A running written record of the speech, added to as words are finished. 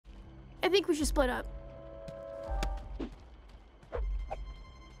I think we should split up.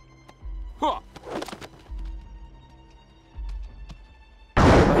 Huh.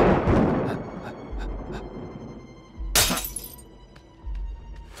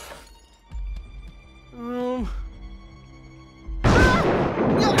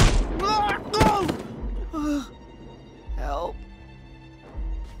 Help.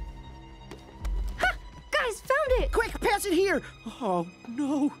 Ha! Guys, found it! Quick, pass it here! Oh,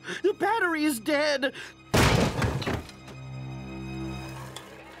 no. The battery is dead.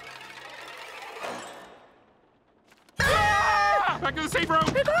 Back to the safe room!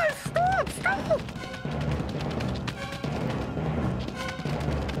 Hey guys, stop!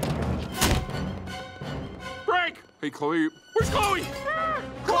 Break! Hey, Chloe. Where's Chloe?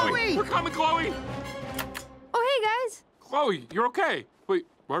 Chloe! We're coming, Chloe! Oh, hey guys. Chloe, you're okay. Wait,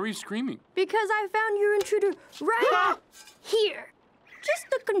 why were you screaming? Because I found your intruder right here. Just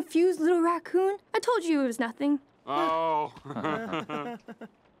a confused little raccoon. I told you it was nothing. Oh. Be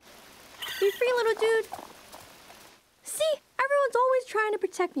free, little dude. See, everyone's always trying to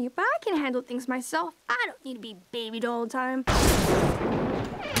protect me, but I can handle things myself. I don't need to be babied all the time.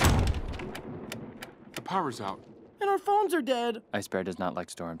 The power's out. And our phones are dead. Ice Bear does not like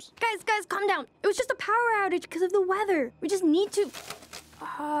storms. Guys, calm down. It was just a power outage because of the weather. We just need to...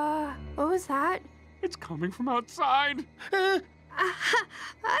 what was that? It's coming from outside. I'm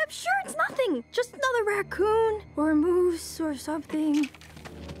sure it's nothing. Just another raccoon or a moose or something.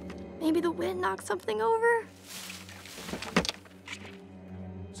 Maybe the wind knocked something over.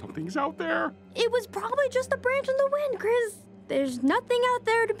 Something's out there. It was probably just a branch in the wind, Chris. There's nothing out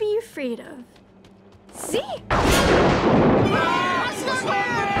there to be afraid of. See?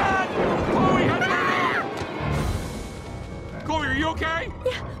 Chloe, Chloe, are you okay?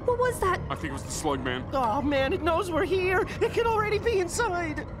 Yeah, what was that? I think it was the slug man. Oh, man, it knows we're here. It can already be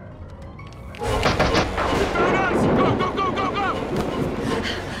inside. It found us! Go!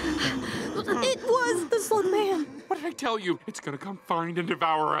 It was the slug man. What did I tell you? It's gonna come find and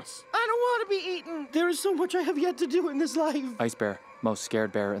devour us. I don't want to be eaten. There is so much I have yet to do in this life. Ice Bear, most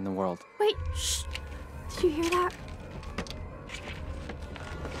scared bear in the world. Wait, shh. Did you hear that?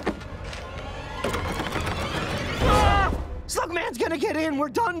 Slugman's gonna get in. We're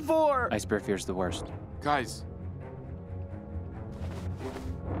done for. Ice Bear fears the worst. Guys.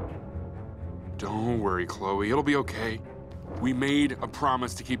 Don't worry, Chloe. It'll be okay. We made a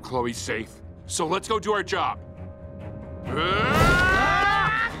promise to keep Chloe safe. So let's go do our job.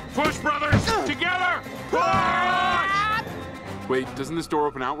 Push, brothers! Together! Push! Wait, doesn't this door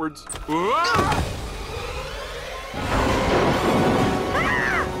open outwards?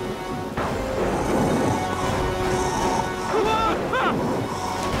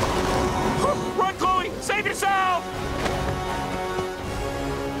 Run, Chloe! Save yourself!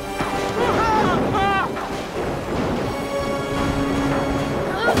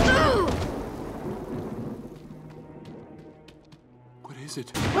 What is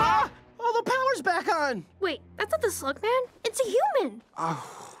it? Ah! Oh, the power's back on. Wait, that's not the slug man. It's a human.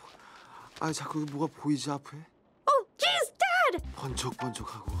 자꾸 뭐가 보이지 앞에? Oh, geez, Dad!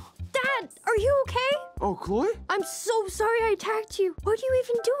 번쩍번쩍하고. Dad, are you okay? Oh, Chloe? I'm so sorry I attacked you. What are you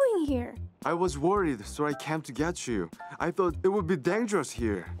even doing here? I was worried, so I came to get you. I thought it would be dangerous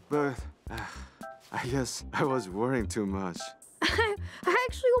here, but I guess I was worrying too much. I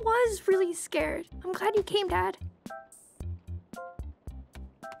actually was really scared. I'm glad you came, Dad.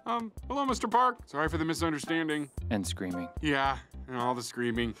 Hello, Mr. Park. Sorry for the misunderstanding. And screaming. Yeah, and all the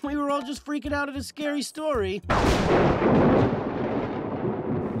screaming. We were all just freaking out at a scary story.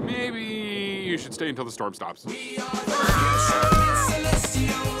 Maybe you should stay until the storm stops. We are the future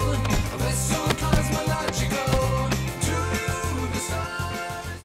celestial.